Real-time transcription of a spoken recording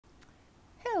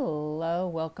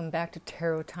welcome back to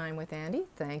Tarot Time with Andy.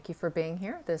 Thank you for being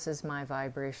here. This is my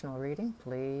vibrational reading.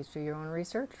 Please do your own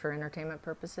research for entertainment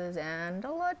purposes and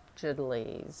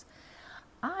allegedlys.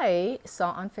 I saw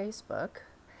on Facebook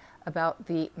about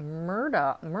the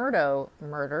Murdaugh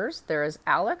murders. There is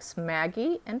Alex,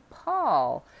 Maggie, and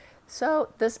Paul. So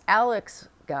this Alex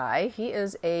guy, he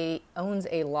owns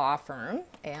a law firm,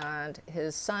 and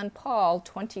his son Paul,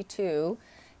 22,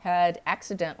 had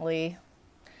accidentally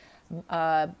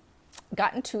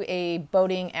got into a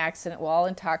boating accident while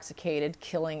intoxicated,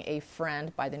 killing a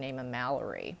friend by the name of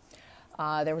Mallory.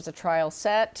 There was a trial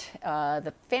set.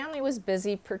 The family was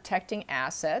busy protecting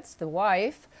assets. The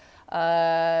wife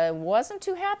wasn't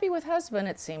too happy with husband,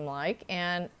 it seemed like,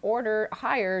 and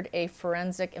hired a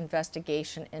forensic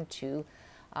investigation into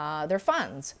their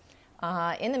funds.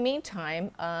 In the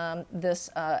meantime, this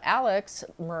Alex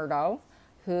Murdaugh,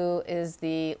 who is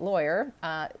the lawyer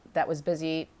that was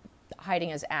busy hiding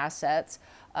his assets,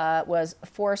 was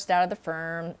forced out of the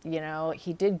firm. You know,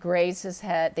 he did graze his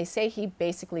head. They say he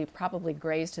basically probably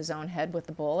grazed his own head with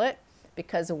the bullet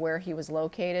because of where he was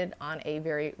located on a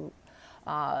very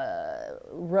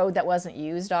road that wasn't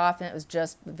used often. It was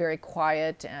just very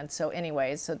quiet. And so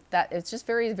anyways, so that it's just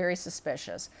very, very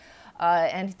suspicious.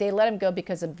 And they let him go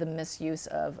because of the misuse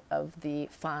of the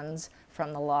funds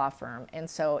from the law firm. And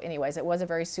so anyways, it was a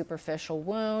very superficial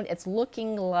wound. It's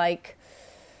looking like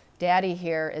Daddy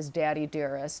here is Daddy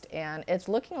Dearest, and it's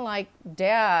looking like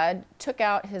Dad took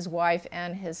out his wife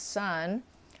and his son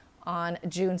on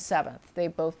June 7th. They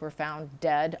both were found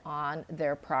dead on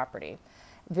their property.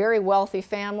 Very wealthy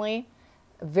family,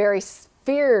 very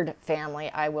feared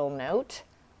family, I will note.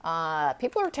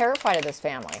 People are terrified of this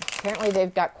family. Apparently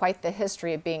they've got quite the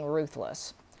history of being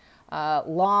ruthless.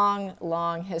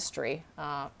 Long history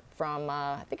from,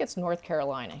 I think it's North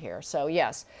Carolina here. So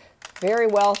yes, very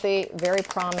wealthy, very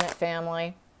prominent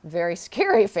family, very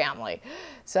scary family.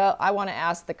 So I want to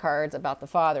ask the cards about the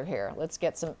father here. Let's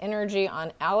get some energy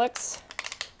on Alex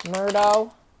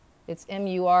Murdaugh. It's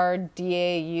M-U-R-D-A-U-G-H,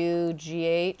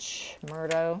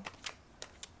 Murdaugh.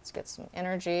 Let's get some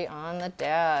energy on the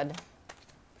dad.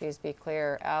 Please be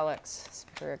clear, Alex.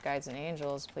 Spirit guides and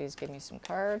angels, please give me some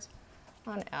cards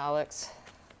on Alex.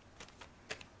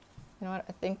 You know what,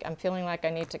 I think I'm feeling like I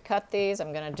need to cut these.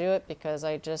 I'm going to do it because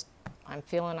I'm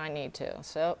feeling I need to.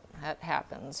 So that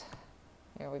happens.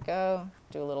 Here we go.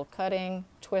 Do a little cutting,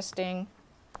 twisting.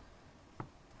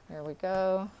 Here we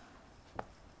go.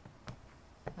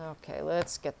 Okay,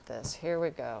 let's get this. Here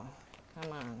we go.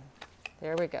 Come on.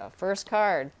 There we go. First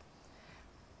card.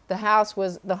 The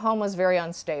home was very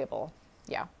unstable.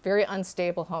 Yeah, very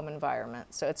unstable home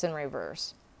environment. So it's in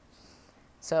reverse.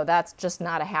 So that's just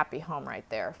not a happy home right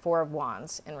there. Four of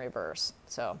Wands in reverse.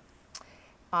 So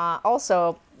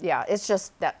also, yeah, it's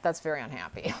just that's very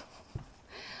unhappy.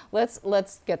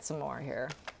 Let's get some more here.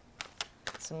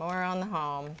 Some more on the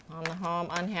home. On the home,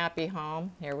 unhappy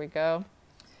home. Here we go.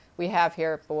 We have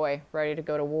here, boy, ready to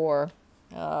go to war.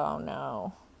 Oh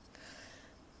no.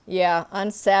 Yeah,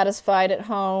 unsatisfied at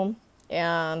home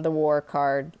and the war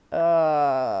card.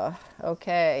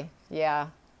 Okay, yeah.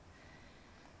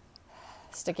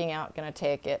 Sticking out, gonna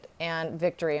take it. And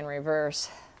victory in reverse,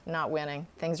 not winning.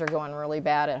 Things are going really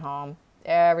bad at home.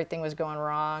 Everything was going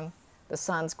wrong. The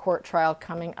son's court trial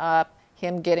coming up,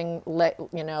 him getting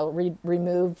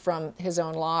removed from his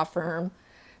own law firm,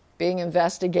 being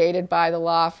investigated by the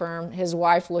law firm, his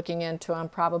wife looking into him,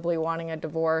 probably wanting a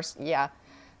divorce. Yeah,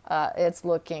 it's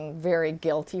looking very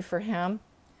guilty for him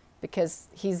because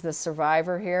he's the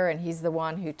survivor here and he's the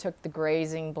one who took the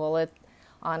grazing bullet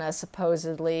on a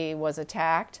supposedly was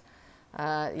attacked.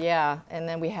 Yeah, and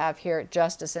then we have here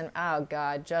justice in, oh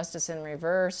God, justice in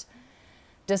reverse,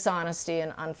 dishonesty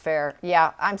and unfair.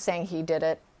 Yeah, I'm saying he did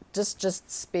it.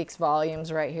 Just speaks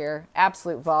volumes right here.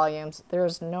 Absolute volumes.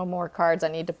 There's no more cards I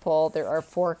need to pull. There are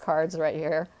 4 cards right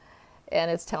here. And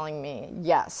it's telling me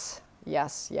yes,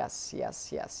 yes, yes, yes,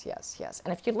 yes, yes, yes.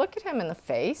 And if you look at him in the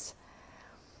face,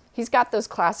 he's got those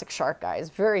classic shark eyes.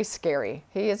 Very scary.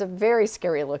 He is a very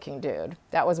scary looking dude.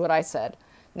 That was what I said.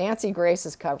 Nancy Grace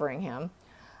is covering him.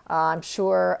 I'm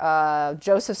sure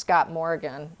Joseph Scott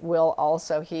Morgan will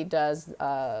also. He does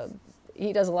a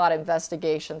lot of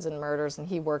investigations and murders, and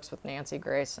he works with Nancy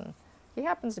Grace, and he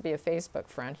happens to be a Facebook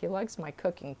friend. He likes my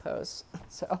cooking posts.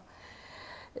 So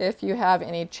if you have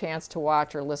any chance to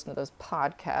watch or listen to those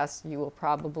podcasts, you will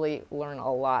probably learn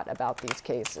a lot about these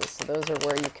cases. So those are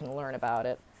where you can learn about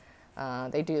it.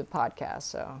 They do the podcast,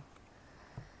 so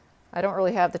I don't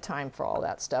really have the time for all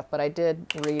that stuff, but I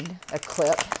did read a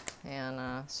clip,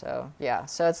 and so yeah,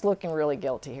 so it's looking really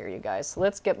guilty here, you guys. So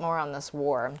let's get more on this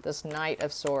war, this Knight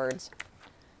of Swords.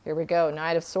 Here we go,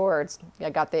 Knight of Swords. I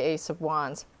got the Ace of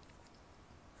Wands.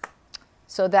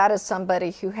 So that is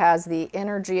somebody who has the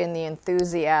energy and the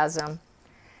enthusiasm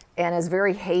and is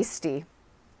very hasty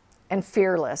and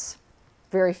fearless,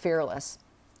 very fearless.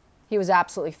 He was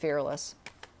absolutely fearless.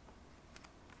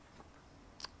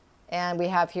 And we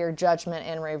have here Judgment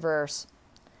in reverse.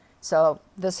 So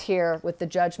this here with the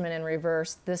Judgment in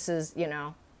reverse, this is, you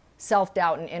know,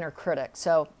 self-doubt and inner critic.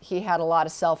 So he had a lot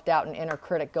of self-doubt and inner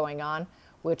critic going on,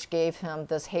 which gave him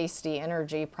this hasty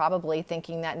energy, probably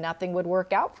thinking that nothing would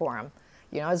work out for him.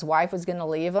 You know, his wife was going to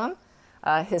leave him.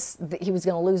 He was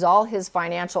going to lose all his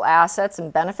financial assets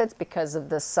and benefits because of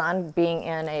the son being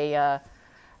in a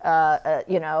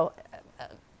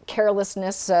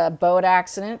carelessness boat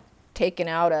accident, taking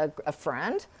out a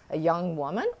friend, a young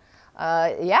woman.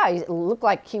 Yeah, it looked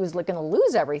like he was looking to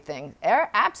lose everything,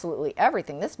 absolutely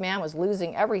everything. This man was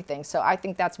losing everything. So I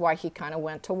think that's why he kind of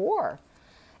went to war.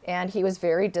 And he was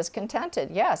very discontented.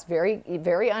 Yes, very,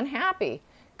 very unhappy.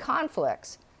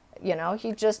 Conflicts. You know,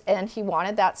 he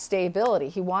wanted that stability.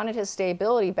 He wanted his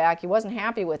stability back. He wasn't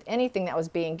happy with anything that was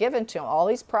being given to him, all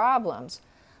these problems.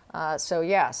 So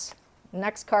yes,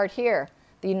 next card here,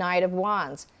 the Knight of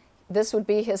Wands. This would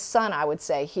be his son, I would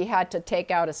say. He had to take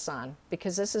out his son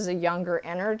because this is a younger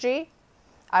energy.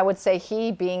 I would say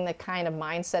he, being the kind of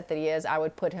mindset that he is, I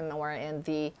would put him more in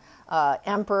the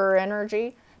Emperor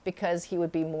energy because he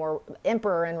would be more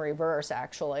Emperor in reverse,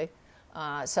 actually.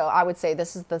 So I would say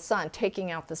this is the sun, taking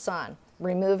out the sun,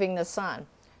 removing the sun,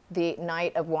 the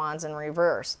Knight of Wands in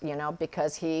reverse, you know,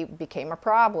 because he became a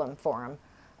problem for him.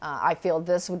 I feel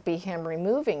this would be him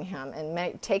removing him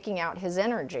and taking out his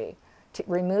energy,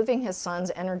 removing his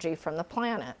son's energy from the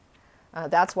planet.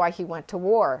 That's why he went to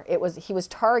war. He was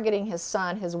targeting his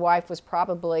son. His wife was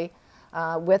probably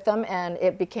with him, and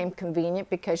it became convenient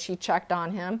because she checked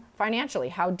on him financially.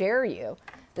 How dare you?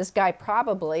 This guy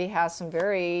probably has some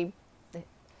very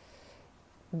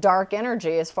dark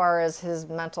energy as far as his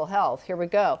mental health. Here we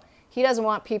go. He doesn't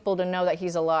want people to know that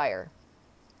he's a liar.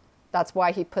 That's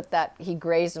why he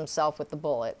grazed himself with the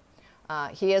bullet.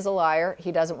 He is a liar.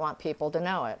 He doesn't want people to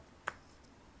know it.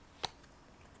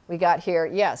 We got here,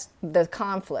 yes, the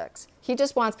conflicts. He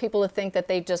just wants people to think that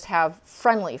they just have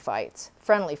friendly fights,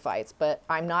 but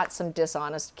I'm not some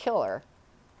dishonest killer.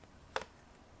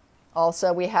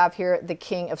 Also, we have here the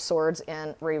King of Swords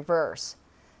in reverse.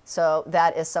 So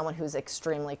that is someone who's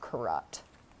extremely corrupt.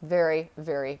 Very,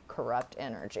 very corrupt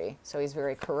energy. So he's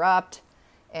very corrupt,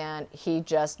 and he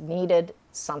just needed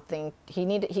something.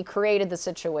 He created the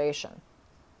situation.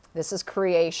 This is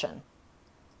creation.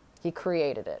 He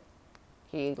created it.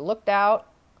 He looked out,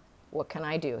 what can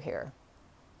I do here?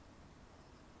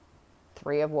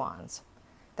 Three of Wands.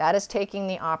 That is taking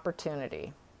the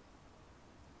opportunity.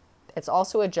 It's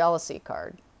also a jealousy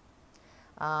card.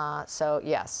 So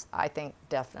yes, I think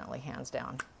definitely hands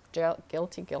down.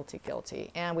 Guilty, guilty, guilty.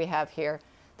 And we have here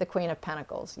the Queen of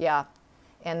Pentacles. Yeah,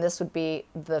 and this would be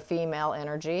the female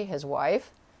energy, his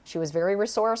wife. She was very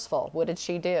resourceful. What did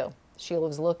she do? She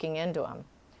was looking into him.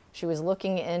 She was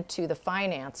looking into the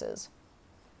finances.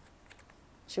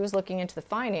 She was looking into the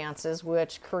finances,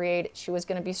 which she was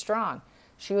going to be strong.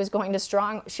 She was going to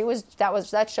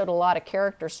that showed a lot of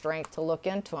character strength to look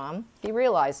into him. He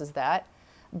realizes that.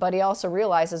 But he also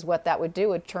realizes what that would do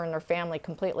would turn their family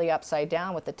completely upside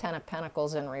down with the Ten of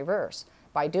Pentacles in reverse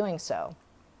by doing so.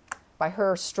 By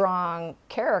her strong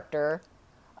character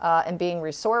and being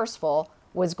resourceful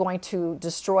was going to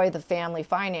destroy the family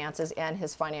finances and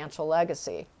his financial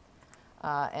legacy.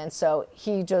 And so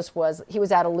he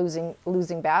was at a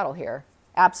losing battle here.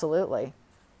 Absolutely.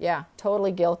 Yeah,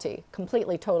 totally guilty.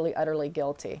 Completely, totally, utterly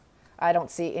guilty. I don't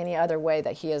see any other way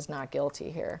that he is not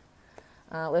guilty here.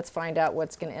 Let's find out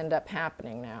what's going to end up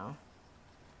happening now.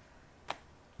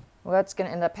 What's going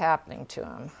to end up happening to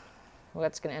him?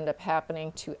 What's going to end up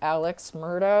happening to Alex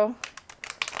Murdaugh?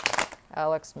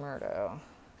 Alex Murdaugh.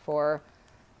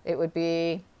 It would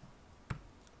be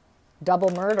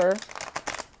double murder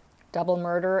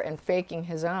and faking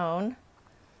his own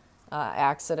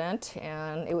accident.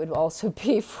 And it would also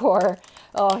be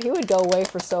he would go away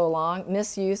for so long.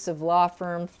 Misuse of law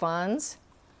firm funds.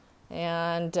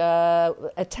 And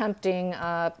attempting,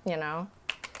 God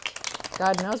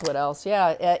knows what else.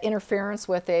 Yeah, interference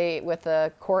with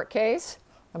a court case,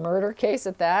 a murder case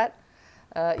at that,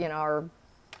 or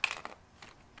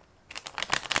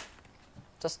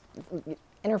just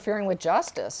interfering with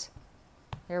justice.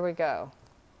 Here we go.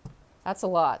 That's a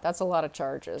lot. That's a lot of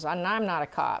charges. I'm not a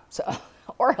cop, so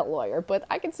or a lawyer, but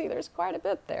I can see there's quite a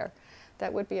bit there.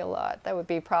 That would be a lot. That would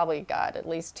be probably, at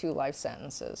least 2 life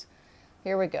sentences.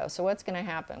 Here we go. So what's going to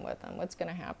happen with him? What's going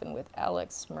to happen with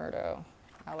Alex Murdaugh?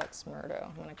 Alex Murdaugh.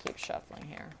 I'm going to keep shuffling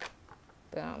here.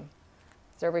 Boom.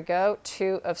 There we go.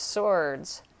 Two of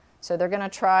Swords. So they're going to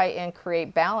try and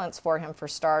create balance for him. For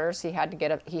starters, he had to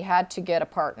get a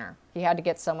partner. He had to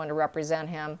get someone to represent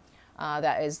him.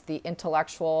 That is the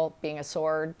intellectual, being a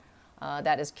sword.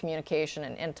 That is communication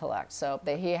and intellect. So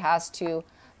he has to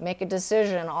make a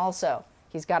decision also.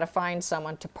 He's got to find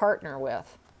someone to partner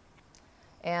with.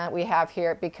 And we have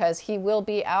here, because he will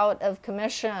be out of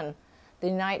commission,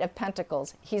 the Knight of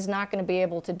Pentacles. He's not going to be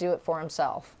able to do it for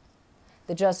himself.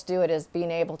 The just do it is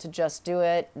being able to just do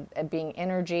it, being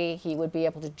energy. He would be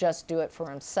able to just do it for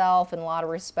himself in a lot of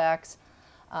respects.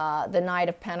 The Knight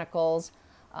of Pentacles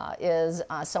is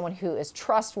someone who is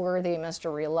trustworthy,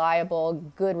 Mr. Reliable,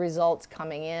 good results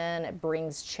coming in. It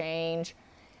brings change.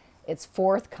 It's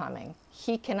forthcoming.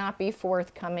 He cannot be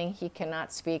forthcoming. He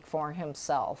cannot speak for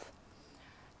himself.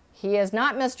 He is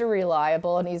not Mr.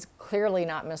 Reliable, and he's clearly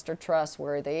not Mr.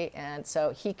 Trustworthy, and so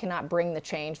he cannot bring the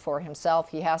change for himself.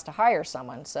 He has to hire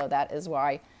someone, so that is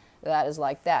why that is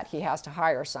like that. He has to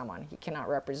hire someone. He cannot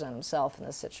represent himself in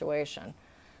this situation.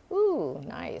 Ooh,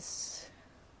 nice.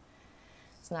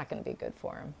 It's not going to be good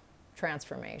for him.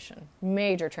 Transformation.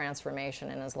 Major transformation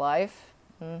in his life.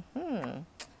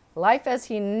 Life as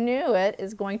he knew it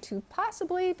is going to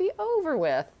possibly be over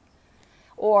with.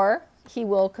 Or he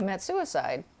will commit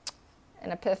suicide.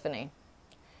 An epiphany.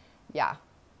 Yeah.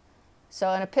 So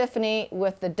an epiphany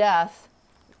with the death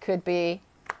could be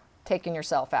taking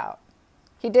yourself out.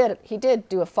 He did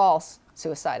do a false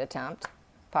suicide attempt,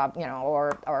 you know,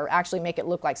 or actually make it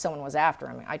look like someone was after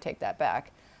him. I take that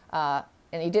back.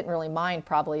 And he didn't really mind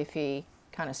probably if he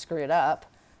kind of screwed up,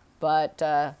 but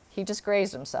he just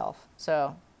grazed himself.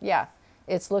 So yeah,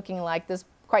 it's looking like this.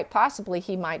 Quite possibly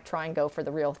he might try and go for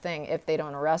the real thing if they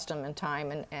don't arrest him in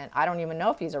time, and I don't even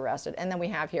know if he's arrested. And then we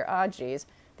have here, oh geez,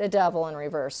 the Devil in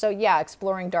reverse. So yeah,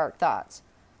 exploring dark thoughts.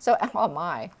 So, oh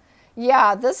my.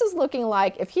 Yeah, this is looking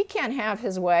like if he can't have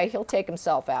his way, he'll take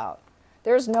himself out.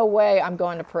 There's no way I'm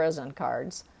going to prison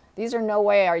cards. These are no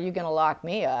way are you going to lock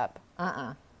me up.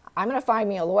 I'm going to find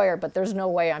me a lawyer, but there's no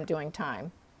way I'm doing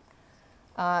time.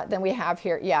 Then we have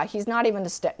here, yeah, he's not even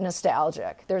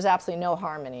nostalgic. There's absolutely no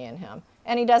harmony in him.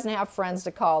 And he doesn't have friends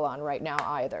to call on right now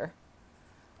either.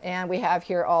 And we have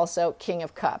here also King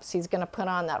of Cups. He's going to put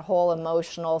on that whole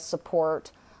emotional support.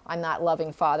 I'm not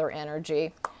loving father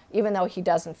energy, even though he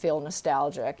doesn't feel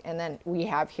nostalgic. And then we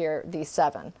have here the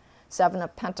Seven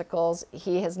of Pentacles.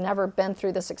 He has never been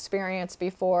through this experience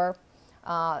before.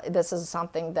 This is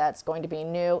something that's going to be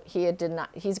new. He's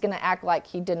going to act like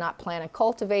he did not plan and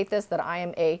cultivate this, that I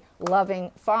am a loving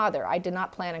father. I did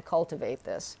not plan and cultivate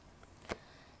this.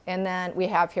 And then we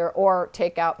have here, or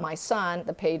take out my son,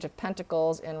 the Page of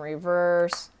Pentacles in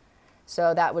reverse.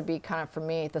 So that would be kind of, for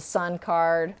me, the Sun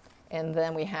card. And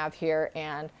then we have here,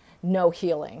 and no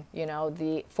healing. You know,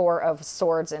 the Four of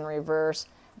Swords in reverse.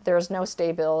 There's no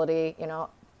stability. You know,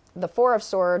 the Four of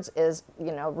Swords is,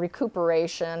 you know,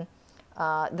 recuperation.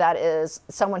 That is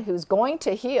someone who's going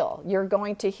to heal. You're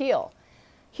going to heal.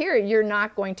 Here, you're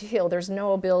not going to heal. There's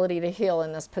no ability to heal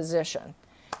in this position.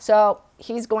 So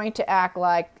he's going to act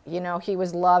like, you know, he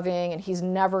was loving, and he's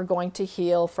never going to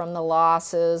heal from the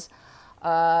losses.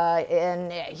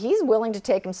 And he's willing to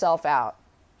take himself out.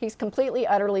 He's completely,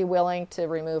 utterly willing to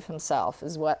remove himself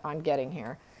is what I'm getting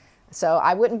here. So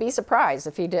I wouldn't be surprised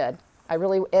if he did.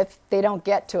 If they don't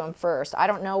get to him first. I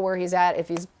don't know where he's at, if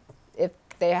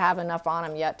they have enough on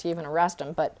him yet to even arrest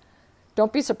him, but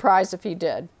don't be surprised if he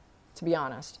did, to be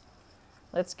honest.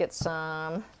 Let's get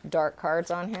some dark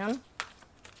cards on him.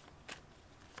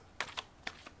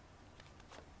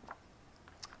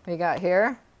 We got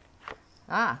here,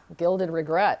 Gilded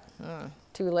Regret.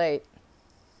 Too late.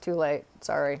 Too late.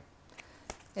 Sorry.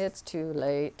 It's too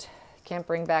late. Can't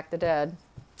bring back the dead.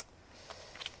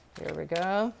 Here we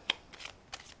go.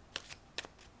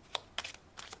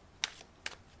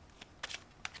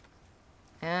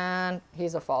 And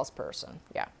he's a false person.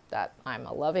 Yeah, that I'm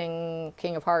a loving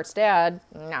King of Hearts dad.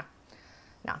 Nah,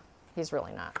 he's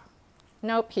really not.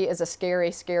 Nope, he is a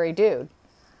scary, scary dude.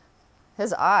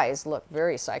 His eyes look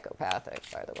very psychopathic,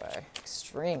 by the way.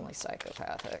 Extremely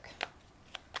psychopathic.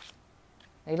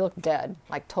 They look dead,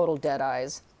 like total dead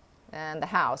eyes. And the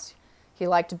house. He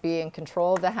liked to be in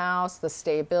control of the house, the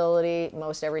stability,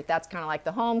 that's kind of like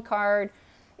the Home card.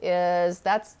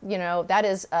 That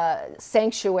is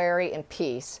sanctuary and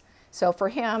peace. So for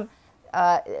him,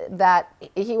 that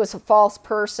he was a false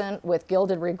person with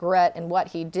gilded regret in what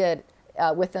he did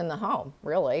within the home,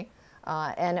 really.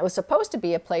 And it was supposed to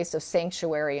be a place of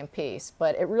sanctuary and peace,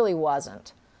 but it really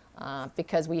wasn't,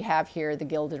 because we have here the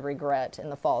gilded regret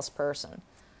in the false person.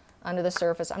 Under the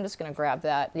surface, I'm just going to grab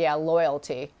that. Yeah,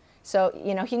 loyalty. So,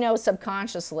 you know, he knows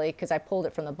subconsciously, because I pulled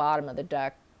it from the bottom of the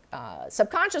deck,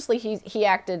 subconsciously he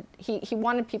acted, he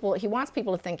wants people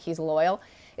to think he's loyal.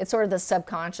 It's sort of the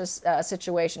subconscious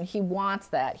situation. He wants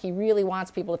that. He really wants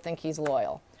people to think he's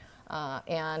loyal.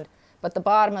 But the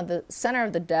bottom of the center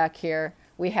of the deck here,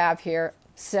 we have here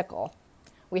sickle.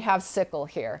 We have sickle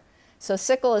here. So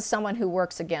sickle is someone who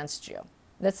works against you.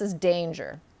 This is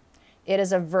danger. It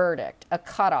is a verdict, a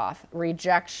cutoff,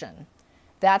 rejection.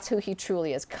 That's who he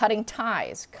truly is. Cutting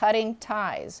ties, cutting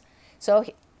ties. So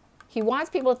he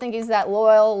wants people to think he's that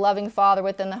loyal, loving father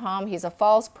within the home. He's a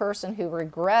false person who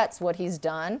regrets what he's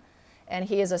done, and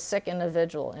he is a sick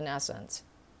individual in essence.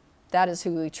 That is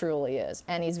who he truly is,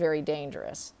 and he's very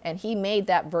dangerous. And he made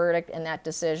that verdict and that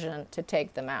decision to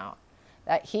take them out.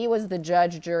 That he was the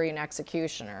judge, jury, and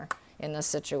executioner in this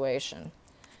situation.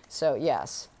 So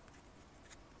yes.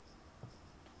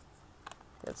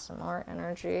 Get some more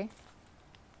energy.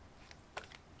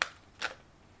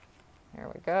 Here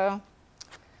we go.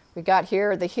 We got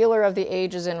here the healer of the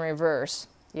ages in reverse.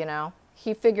 You know,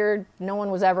 he figured no one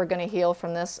was ever going to heal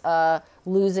from this,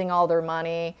 losing all their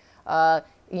money.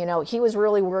 You know, he was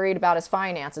really worried about his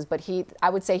finances, but I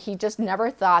would say he just never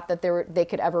thought that they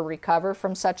could ever recover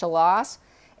from such a loss.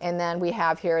 And then we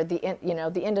have here the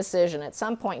indecision. At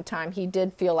some point in time, he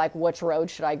did feel like, which road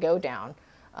should I go down?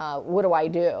 What do I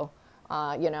do?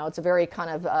 You know, it's a very kind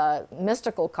of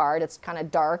mystical card. It's kind of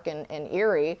dark and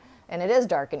eerie. And it is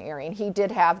dark and eerie. And he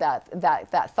did have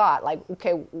that thought, like,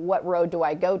 okay, what road do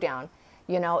I go down?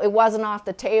 You know, it wasn't off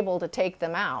the table to take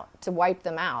them out, to wipe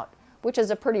them out, which is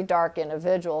a pretty dark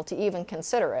individual to even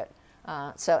consider it.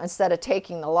 So instead of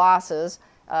taking the losses,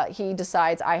 he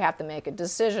decides, I have to make a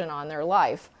decision on their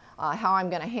life, how I'm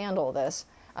going to handle this.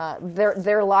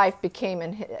 Their life became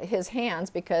in his hands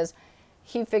because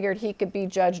he figured he could be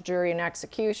judge, jury, and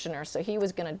executioner. So he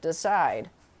was going to decide.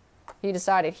 He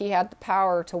decided he had the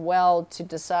power to weld, to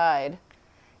decide.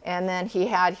 And then he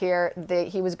had here,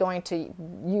 he was going to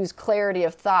use clarity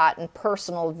of thought and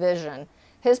personal vision.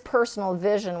 His personal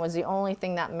vision was the only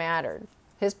thing that mattered,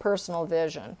 his personal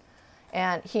vision.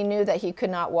 And he knew that he could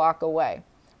not walk away,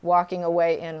 walking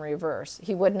away in reverse.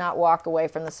 He would not walk away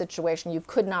from the situation. You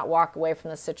could not walk away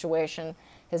from the situation.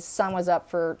 His son was up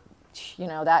for, you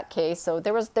know, that case. So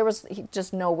there was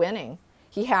just no winning.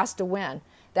 He has to win.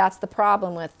 That's the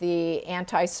problem with the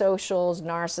antisocials,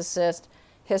 narcissists,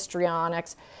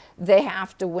 histrionics. They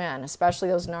have to win, especially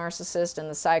those narcissists and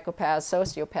the psychopaths,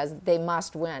 sociopaths. They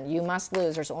must win. You must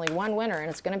lose. There's only one winner, and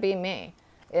it's going to be me.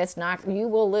 It's not, you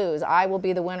will lose. I will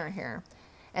be the winner here.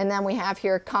 And then we have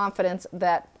here confidence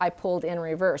that I pulled in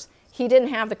reverse. He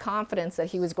didn't have the confidence that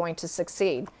he was going to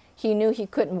succeed. He knew he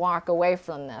couldn't walk away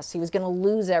from this. He was going to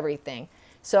lose everything.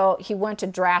 So he went to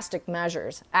drastic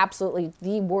measures. Absolutely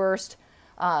the worst,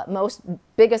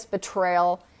 biggest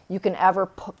betrayal you can ever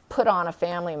put on a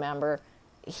family member.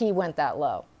 He went that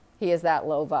low. He is that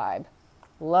low vibe.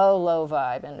 Low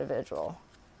vibe individual.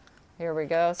 Here we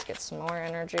go. Let's get some more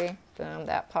energy. Boom,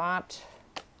 that pot.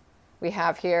 We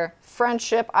have here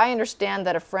friendship. I understand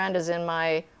that a friend is in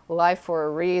my life for a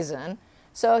reason.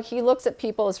 So he looks at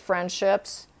people as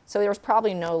friendships. So there's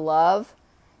probably no love.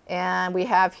 And we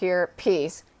have here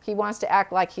peace. He wants to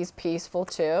act like he's peaceful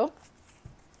too.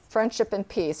 Friendship and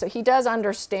peace. So he does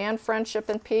understand friendship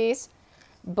and peace,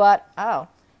 but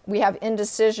we have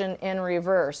indecision in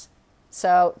reverse.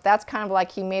 So that's kind of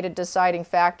like he made a deciding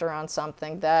factor on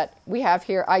something that we have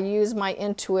here. I use my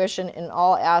intuition in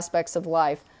all aspects of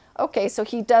life. Okay, so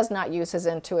he does not use his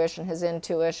intuition. His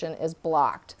intuition is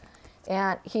blocked.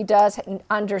 And he does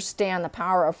understand the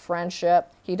power of friendship.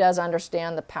 He does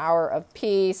understand the power of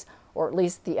peace, or at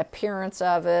least the appearance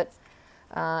of it,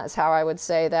 is how I would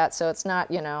say that. So it's not,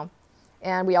 you know.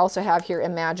 And we also have here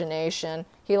imagination.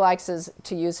 He likes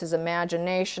to use his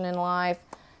imagination in life.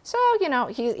 So, you know,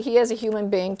 he is a human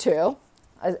being too,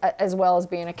 as well as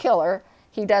being a killer.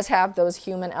 He does have those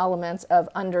human elements of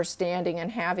understanding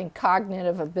and having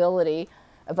cognitive ability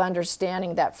of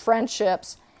understanding that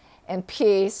friendships and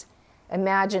peace,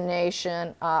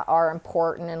 imagination are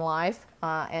important in life,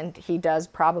 and he does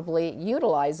probably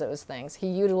utilize those things. He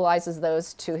utilizes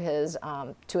those to his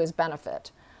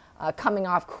benefit. Coming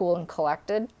off cool and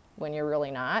collected when you're really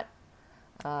not,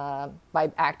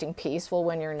 by acting peaceful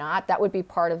when you're not. That would be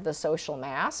part of the social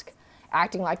mask.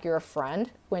 Acting like you're a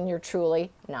friend when you're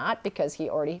truly not, because he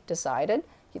already decided.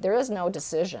 There is no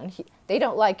decision. They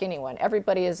don't like anyone.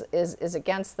 Everybody is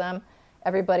against them.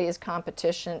 Everybody is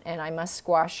competition, and I must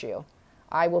squash you.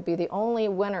 I will be the only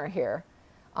winner here.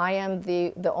 I am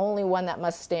the only one that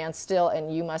must stand still,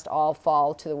 and you must all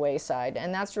fall to the wayside.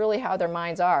 And that's really how their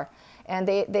minds are. And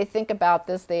they think about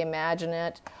this, they imagine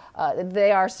it.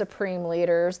 They are supreme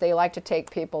leaders. They like to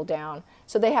take people down.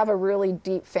 So they have a really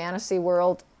deep fantasy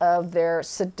world of their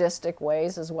sadistic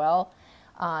ways as well.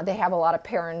 They have a lot of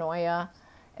paranoia,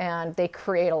 and they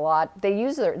create a lot. They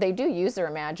do use their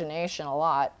imagination a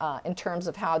lot in terms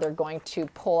of how they're going to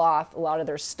pull off a lot of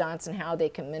their stunts and how they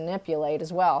can manipulate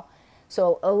as well.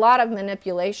 So a lot of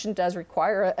manipulation does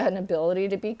require an ability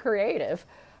to be creative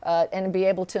and be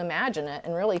able to imagine it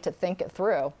and really to think it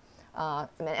through.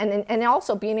 And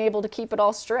also being able to keep it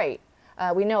all straight.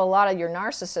 We know a lot of your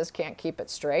narcissists can't keep it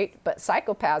straight, but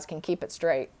psychopaths can keep it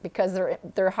straight because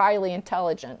they're highly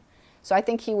intelligent. So I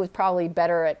think he was probably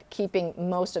better at keeping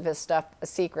most of his stuff a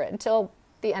secret until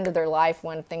the end of their life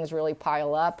when things really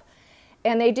pile up.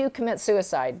 And they do commit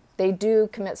suicide. They do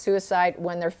commit suicide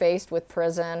when they're faced with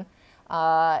prison,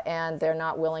 and they're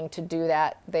not willing to do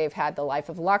that. They've had the life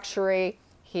of luxury.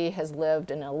 He has lived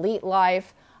an elite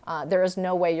life. There is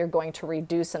no way you're going to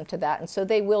reduce him to that, and so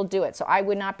they will do it. So I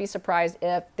would not be surprised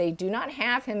if they do not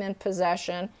have him in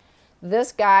possession.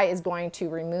 This guy is going to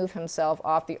remove himself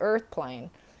off the earth plane.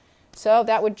 So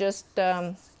that would just,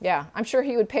 yeah, I'm sure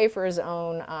he would pay for his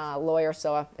own lawyer,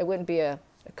 so it wouldn't be a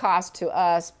cost to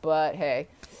us, but hey,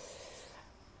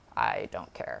 I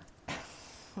don't care.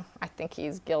 I think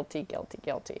he's guilty, guilty,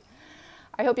 guilty.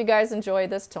 I hope you guys enjoy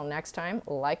this. Till next time,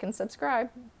 like and subscribe.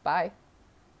 Bye.